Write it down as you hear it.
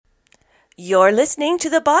You're listening to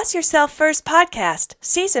the Boss Yourself First podcast,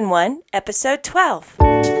 Season 1, Episode 12.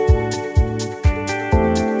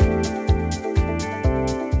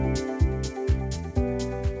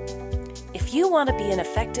 If you want to be an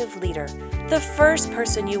effective leader, the first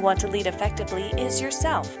person you want to lead effectively is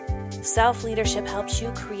yourself. Self-leadership helps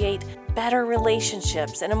you create better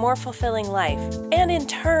relationships and a more fulfilling life, and in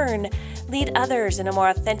turn, lead others in a more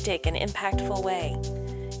authentic and impactful way.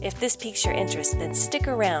 If this piques your interest, then stick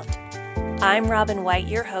around. I'm Robin White,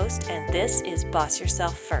 your host, and this is Boss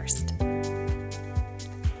Yourself First.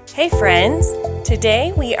 Hey friends,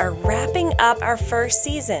 today we are wrapping up our first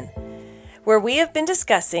season, where we have been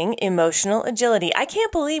discussing emotional agility. I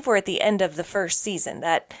can't believe we're at the end of the first season.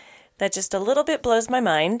 That just a little bit blows my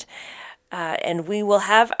mind. And we will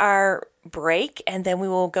have our break, and then we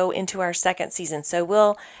will go into our second season. So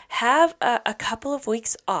we'll have a couple of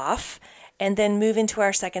weeks off, and then move into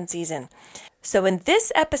our second season. So in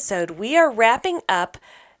this episode, we are wrapping up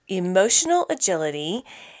emotional agility,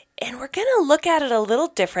 and we're going to look at it a little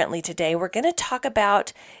differently today. We're going to talk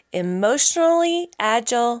about emotionally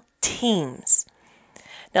agile teams.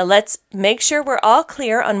 Now let's make sure we're all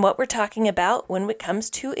clear on what we're talking about when it comes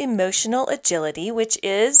to emotional agility, which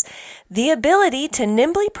is the ability to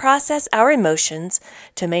nimbly process our emotions,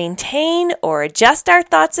 to maintain or adjust our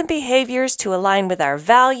thoughts and behaviors to align with our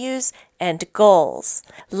values and goals.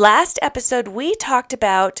 Last episode, we talked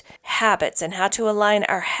about habits and how to align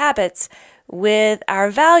our habits with our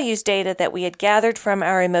values data that we had gathered from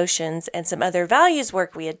our emotions and some other values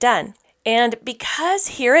work we had done. And because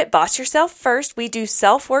here at Boss Yourself First, we do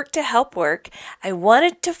self-work to help work, I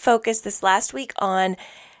wanted to focus this last week on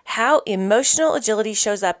how emotional agility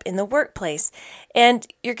shows up in the workplace. And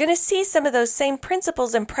you're going to see some of those same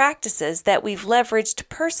principles and practices that we've leveraged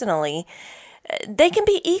personally. They can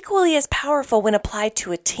be equally as powerful when applied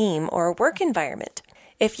to a team or a work environment.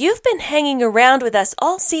 If you've been hanging around with us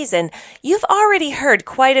all season, you've already heard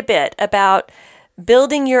quite a bit about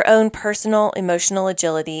building your own personal emotional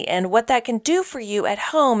agility and what that can do for you at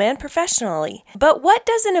home and professionally. But what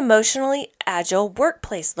does an emotionally agile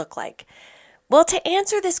workplace look like? Well, to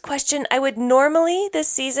answer this question, I would normally this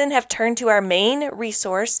season have turned to our main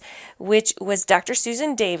resource, which was Dr.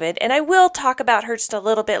 Susan David, and I will talk about her just a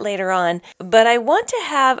little bit later on, but I want to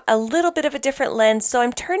have a little bit of a different lens, so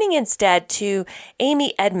I'm turning instead to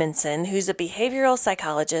Amy Edmondson, who's a behavioral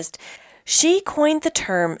psychologist. She coined the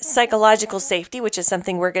term psychological safety, which is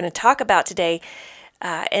something we're going to talk about today,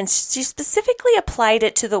 and she specifically applied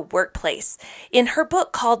it to the workplace in her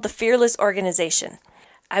book called The Fearless Organization.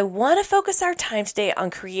 I want to focus our time today on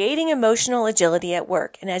creating emotional agility at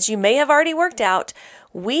work, and as you may have already worked out,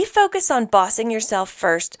 we focus on bossing yourself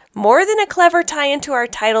first, more than a clever tie-in to our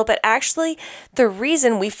title, but actually the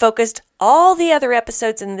reason we focused all the other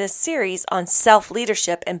episodes in this series on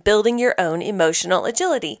self-leadership and building your own emotional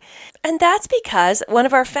agility. And that's because one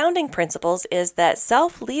of our founding principles is that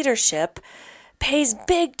self-leadership pays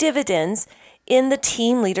big dividends in the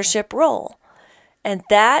team leadership role. And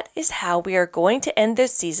that is how we are going to end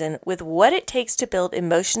this season, with what it takes to build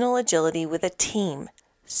emotional agility with a team.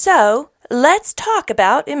 So, let's talk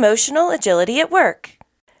about emotional agility at work.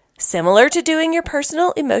 Similar to doing your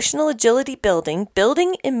personal emotional agility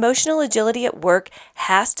building emotional agility at work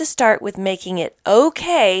has to start with making it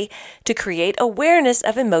okay to create awareness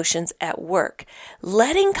of emotions at work,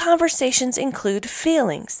 letting conversations include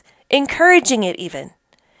feelings, encouraging it even.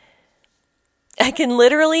 I can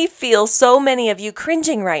literally feel so many of you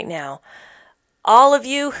cringing right now. All of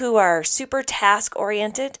you who are super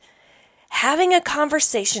task-oriented, having a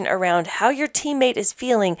conversation around how your teammate is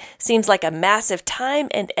feeling seems like a massive time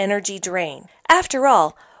and energy drain. After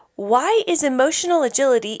all, why is emotional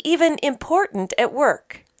agility even important at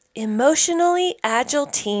work? Emotionally agile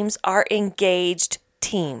teams are engaged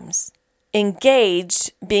teams.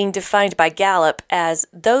 Engaged being defined by Gallup as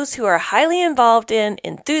those who are highly involved in,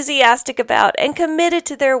 enthusiastic about, and committed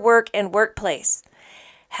to their work and workplace.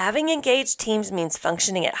 Having engaged teams means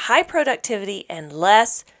functioning at high productivity and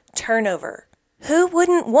less turnover. Who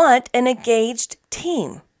wouldn't want an engaged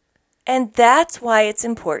team? And that's why it's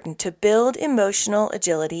important to build emotional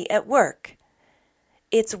agility at work.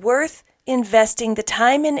 It's worth investing the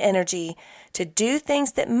time and energy to do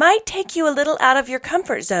things that might take you a little out of your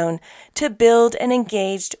comfort zone to build an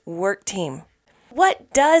engaged work team.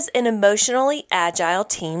 What does an emotionally agile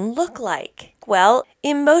team look like? Well,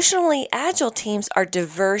 emotionally agile teams are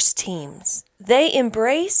diverse teams. They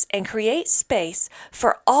embrace and create space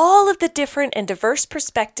for all of the different and diverse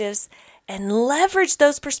perspectives and leverage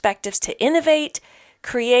those perspectives to innovate,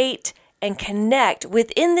 create, and connect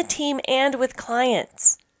within the team and with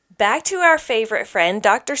clients. back to our favorite friend,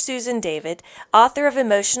 Dr. Susan David, author of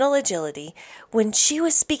Emotional Agility, when she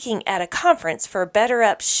was speaking at a conference for Better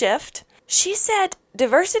Up Shift, she said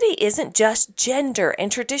diversity isn't just gender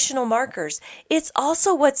and traditional markers, it's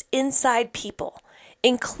also what's inside people,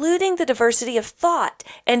 including the diversity of thought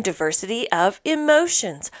and diversity of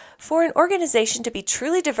emotions. For an organization to be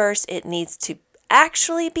truly diverse, it needs to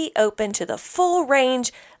actually be open to the full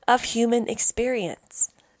range of human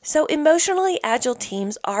experience. So emotionally agile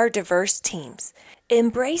teams are diverse teams,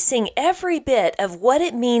 embracing every bit of what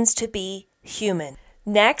it means to be human.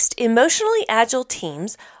 Next, emotionally agile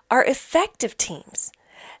teams are effective teams.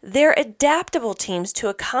 They're adaptable teams to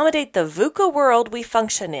accommodate the VUCA world we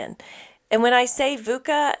function in. And when I say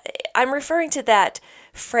VUCA, I'm referring to that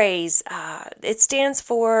phrase. It stands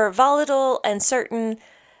for volatile, uncertain,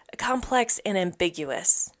 complex, and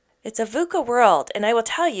ambiguous. It's a VUCA world, and I will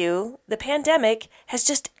tell you, the pandemic has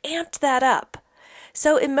just amped that up.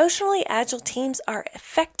 So emotionally agile teams are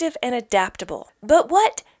effective and adaptable. But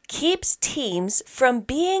what keeps teams from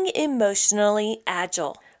being emotionally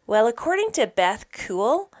agile? Well, according to Beth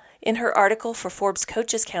Kuhl, in her article for Forbes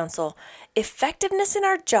Coaches Council, effectiveness in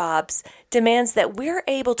our jobs demands that we're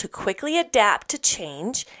able to quickly adapt to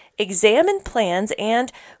change, examine plans,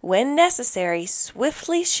 and, when necessary,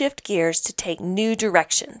 swiftly shift gears to take new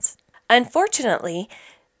directions. Unfortunately,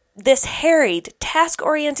 this harried,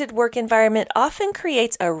 task-oriented work environment often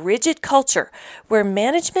creates a rigid culture where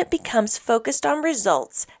management becomes focused on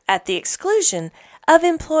results at the exclusion of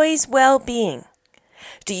employees' well-being.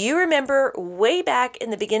 Do you remember way back in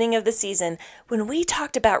the beginning of the season when we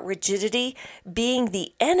talked about rigidity being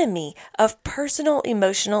the enemy of personal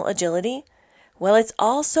emotional agility? Well, it's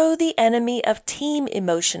also the enemy of team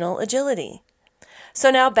emotional agility. So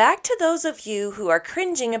now back to those of you who are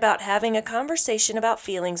cringing about having a conversation about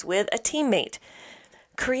feelings with a teammate.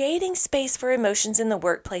 Creating space for emotions in the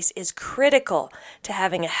workplace is critical to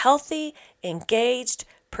having a healthy, engaged,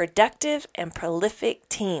 productive, and prolific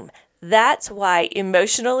team. That's why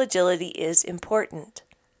emotional agility is important.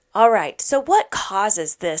 All right, so what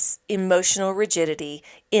causes this emotional rigidity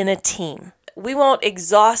in a team? We won't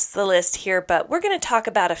exhaust the list here, but we're going to talk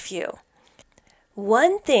about a few.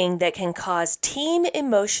 One thing that can cause team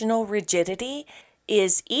emotional rigidity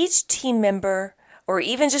is each team member, or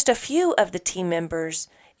even just a few of the team members,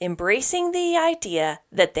 embracing the idea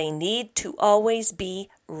that they need to always be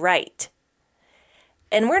right.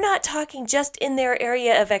 And we're not talking just in their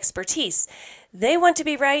area of expertise. They want to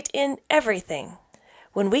be right in everything.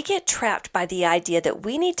 When we get trapped by the idea that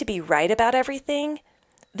we need to be right about everything,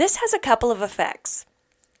 this has a couple of effects.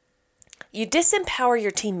 You disempower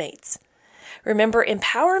your teammates. Remember,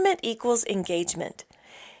 empowerment equals engagement.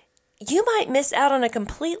 You might miss out on a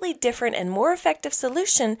completely different and more effective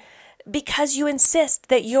solution because you insist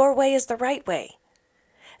that your way is the right way.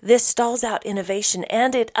 This stalls out innovation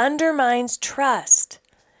and it undermines trust.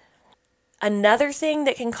 Another thing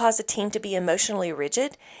that can cause a team to be emotionally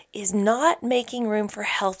rigid is not making room for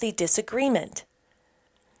healthy disagreement.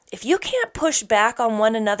 If you can't push back on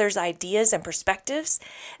one another's ideas and perspectives,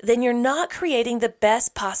 then you're not creating the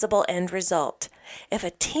best possible end result. If a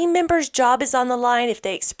team member's job is on the line, if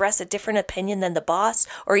they express a different opinion than the boss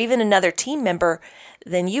or even another team member,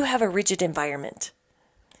 then you have a rigid environment.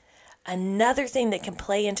 Another thing that can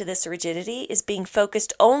play into this rigidity is being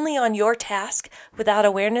focused only on your task without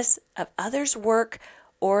awareness of others' work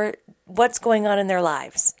or what's going on in their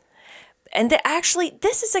lives. And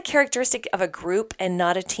this is a characteristic of a group and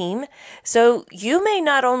not a team. So you may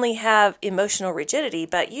not only have emotional rigidity,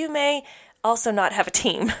 but you may also not have a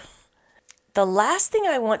team. The last thing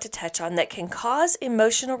I want to touch on that can cause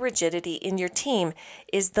emotional rigidity in your team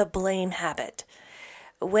is the blame habit.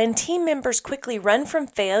 When team members quickly run from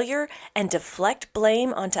failure and deflect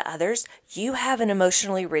blame onto others, you have an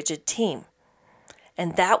emotionally rigid team.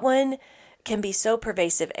 And that one can be so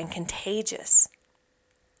pervasive and contagious.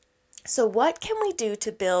 So what can we do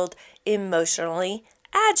to build emotionally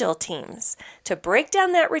agile teams, to break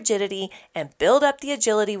down that rigidity and build up the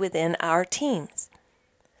agility within our teams?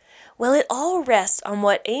 Well, it all rests on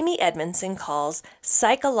what Amy Edmondson calls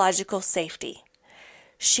psychological safety.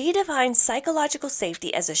 She defines psychological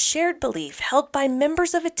safety as a shared belief held by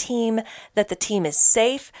members of a team that the team is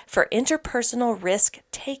safe for interpersonal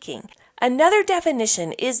risk-taking. Another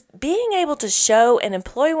definition is being able to show and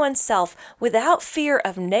employ oneself without fear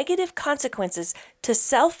of negative consequences to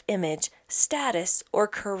self-image, status, or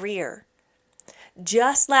career.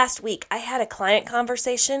 Just last week, I had a client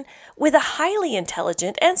conversation with a highly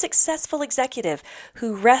intelligent and successful executive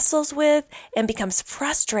who wrestles with and becomes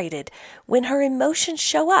frustrated when her emotions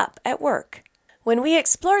show up at work. When we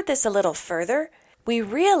explored this a little further, we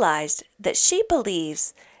realized that she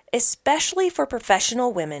believes especially for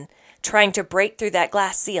professional women trying to break through that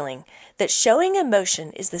glass ceiling, that showing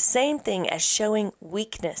emotion is the same thing as showing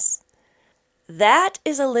weakness. That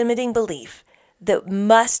is a limiting belief that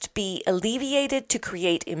must be alleviated to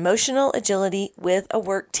create emotional agility with a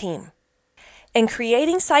work team. And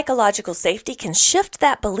creating psychological safety can shift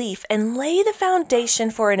that belief and lay the foundation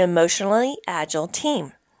for an emotionally agile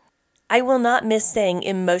team. I will not miss saying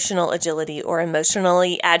emotional agility or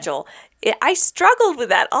emotionally agile. I struggled with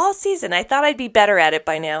that all season. I thought I'd be better at it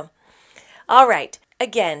by now. All right,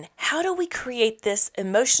 again, how do we create this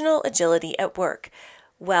emotional agility at work?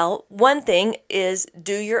 Well, one thing is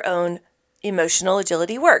do your own emotional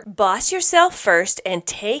agility work. Boss yourself first and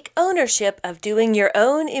take ownership of doing your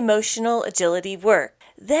own emotional agility work.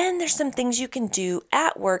 Then there's some things you can do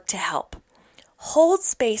at work to help. Hold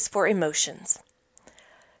space for emotions.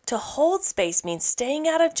 To hold space means staying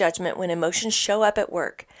out of judgment when emotions show up at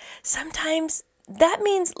work. Sometimes that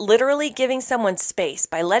means literally giving someone space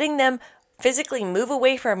by letting them physically move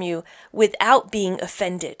away from you without being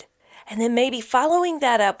offended. And then maybe following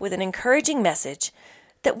that up with an encouraging message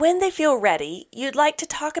that when they feel ready, you'd like to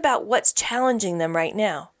talk about what's challenging them right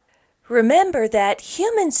now. Remember that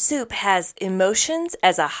human soup has emotions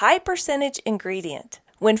as a high percentage ingredient.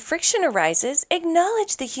 When friction arises,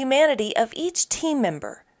 acknowledge the humanity of each team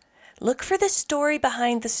member. Look for the story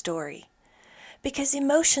behind the story, because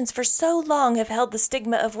emotions for so long have held the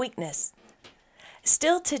stigma of weakness.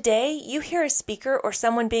 Still today, you hear a speaker or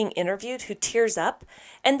someone being interviewed who tears up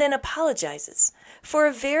and then apologizes for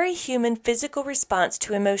a very human physical response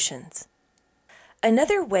to emotions.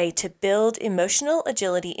 Another way to build emotional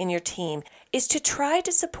agility in your team is to try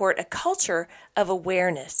to support a culture of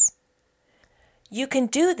awareness. You can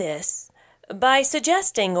do this by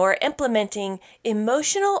suggesting or implementing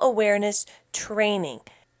emotional awareness training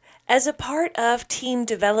as a part of team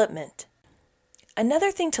development.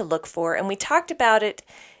 Another thing to look for, and we talked about it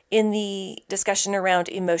in the discussion around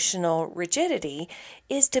emotional rigidity,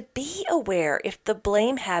 is to be aware if the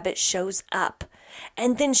blame habit shows up,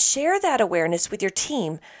 and then share that awareness with your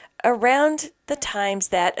team around the times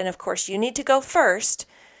that, and of course you need to go first,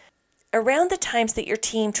 around the times that your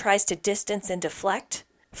team tries to distance and deflect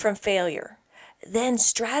from failure. Then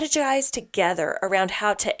strategize together around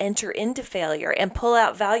how to enter into failure and pull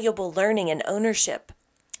out valuable learning and ownership.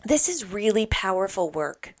 This is really powerful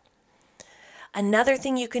work. Another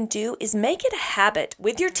thing you can do is make it a habit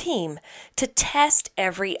with your team to test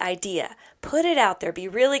every idea. Put it out there. Be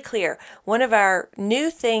really clear. One of our new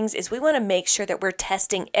things is we want to make sure that we're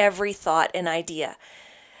testing every thought and idea.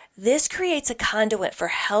 This creates a conduit for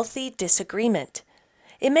healthy disagreement.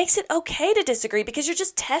 It makes it okay to disagree because you're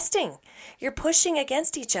just testing. You're pushing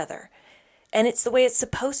against each other. And it's the way it's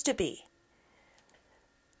supposed to be.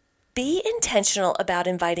 Be intentional about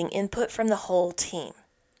inviting input from the whole team.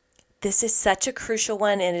 This is such a crucial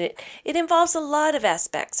one, and it involves a lot of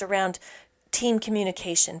aspects around team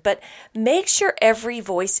communication, but make sure every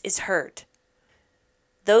voice is heard.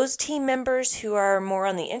 Those team members who are more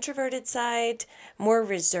on the introverted side, more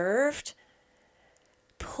reserved,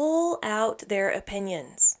 pull out their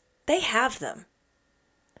opinions. They have them.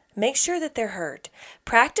 Make sure that they're heard.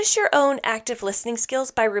 Practice your own active listening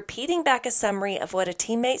skills by repeating back a summary of what a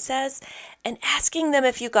teammate says and asking them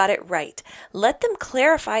if you got it right. Let them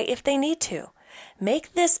clarify if they need to.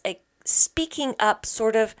 Make this a speaking up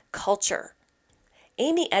sort of culture.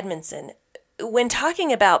 Amy Edmondson, when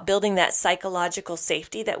talking about building that psychological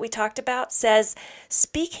safety that we talked about, says,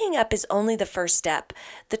 speaking up is only the first step.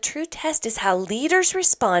 The true test is how leaders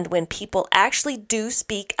respond when people actually do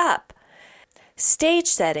speak up. Stage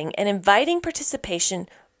setting and inviting participation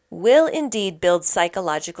will indeed build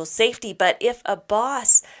psychological safety, but if a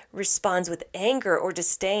boss responds with anger or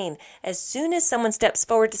disdain as soon as someone steps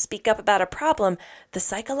forward to speak up about a problem, the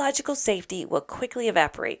psychological safety will quickly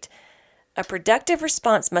evaporate. A productive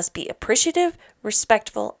response must be appreciative,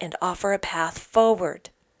 respectful, and offer a path forward.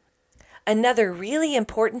 Another really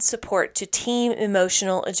important support to team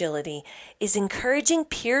emotional agility is encouraging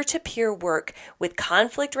peer-to-peer work with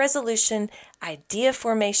conflict resolution, idea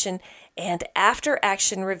formation, and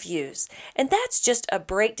after-action reviews. And that's just a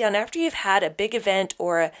breakdown after you've had a big event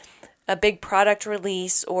or a big product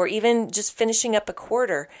release or even just finishing up a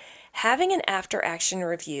quarter. Having an after-action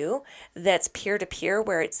review that's peer-to-peer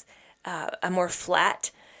where it's a more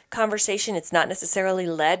flat conversation, it's not necessarily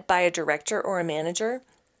led by a director or a manager,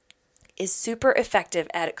 is super effective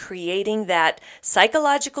at creating that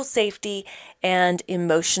psychological safety and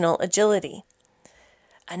emotional agility.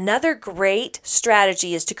 Another great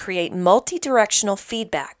strategy is to create multi-directional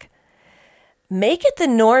feedback. Make it the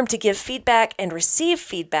norm to give feedback and receive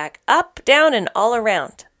feedback up, down, and all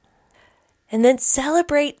around. And then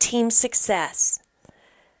celebrate team success.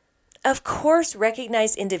 Of course,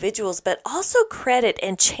 recognize individuals, but also credit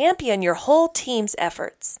and champion your whole team's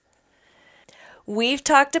efforts. We've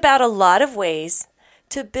talked about a lot of ways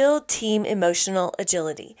to build team emotional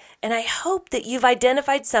agility, and I hope that you've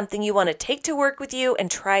identified something you want to take to work with you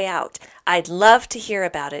and try out. I'd love to hear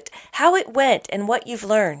about it, how it went, and what you've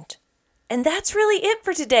learned. And that's really it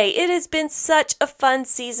for today. It has been such a fun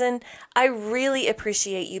season. I really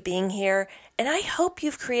appreciate you being here, and I hope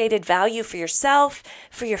you've created value for yourself,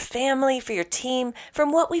 for your family, for your team,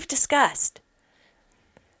 from what we've discussed.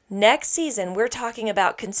 Next season, we're talking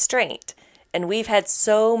about constraint, and we've had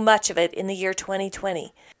so much of it in the year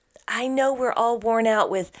 2020. I know we're all worn out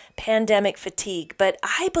with pandemic fatigue, but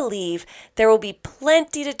I believe there will be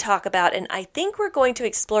plenty to talk about, and I think we're going to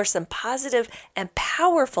explore some positive and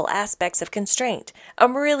powerful aspects of constraint.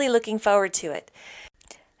 I'm really looking forward to it.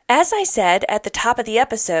 As I said at the top of the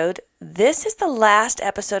episode, this is the last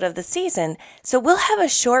episode of the season, so we'll have a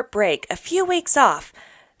short break, a few weeks off.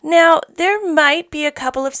 Now, there might be a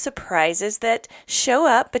couple of surprises that show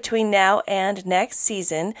up between now and next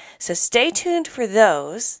season, so stay tuned for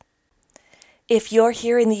those. If you're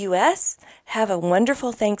here in the U.S., have a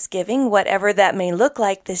wonderful Thanksgiving, whatever that may look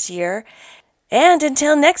like this year. And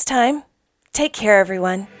until next time, take care,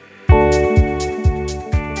 everyone.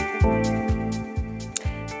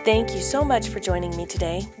 Thank you so much for joining me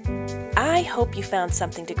today. I hope you found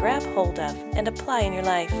something to grab hold of and apply in your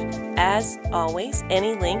life. As always,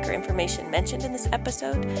 any link or information mentioned in this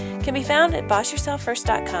episode can be found at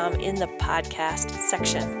bossyourselffirst.com in the podcast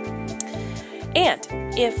section. And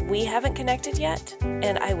if we haven't connected yet,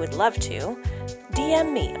 and I would love to,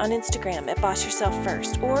 DM me on Instagram at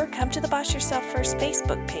bossyourselffirst, or come to the Boss Yourself First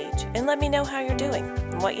Facebook page and let me know how you're doing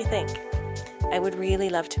and what you think. I would really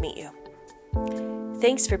love to meet you.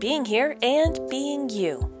 Thanks for being here and being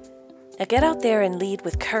you. Now get out there and lead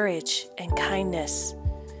with courage and kindness,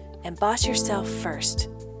 and boss yourself first,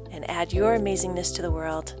 and add your amazingness to the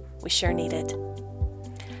world. We sure need it.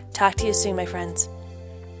 Talk to you soon, my friends.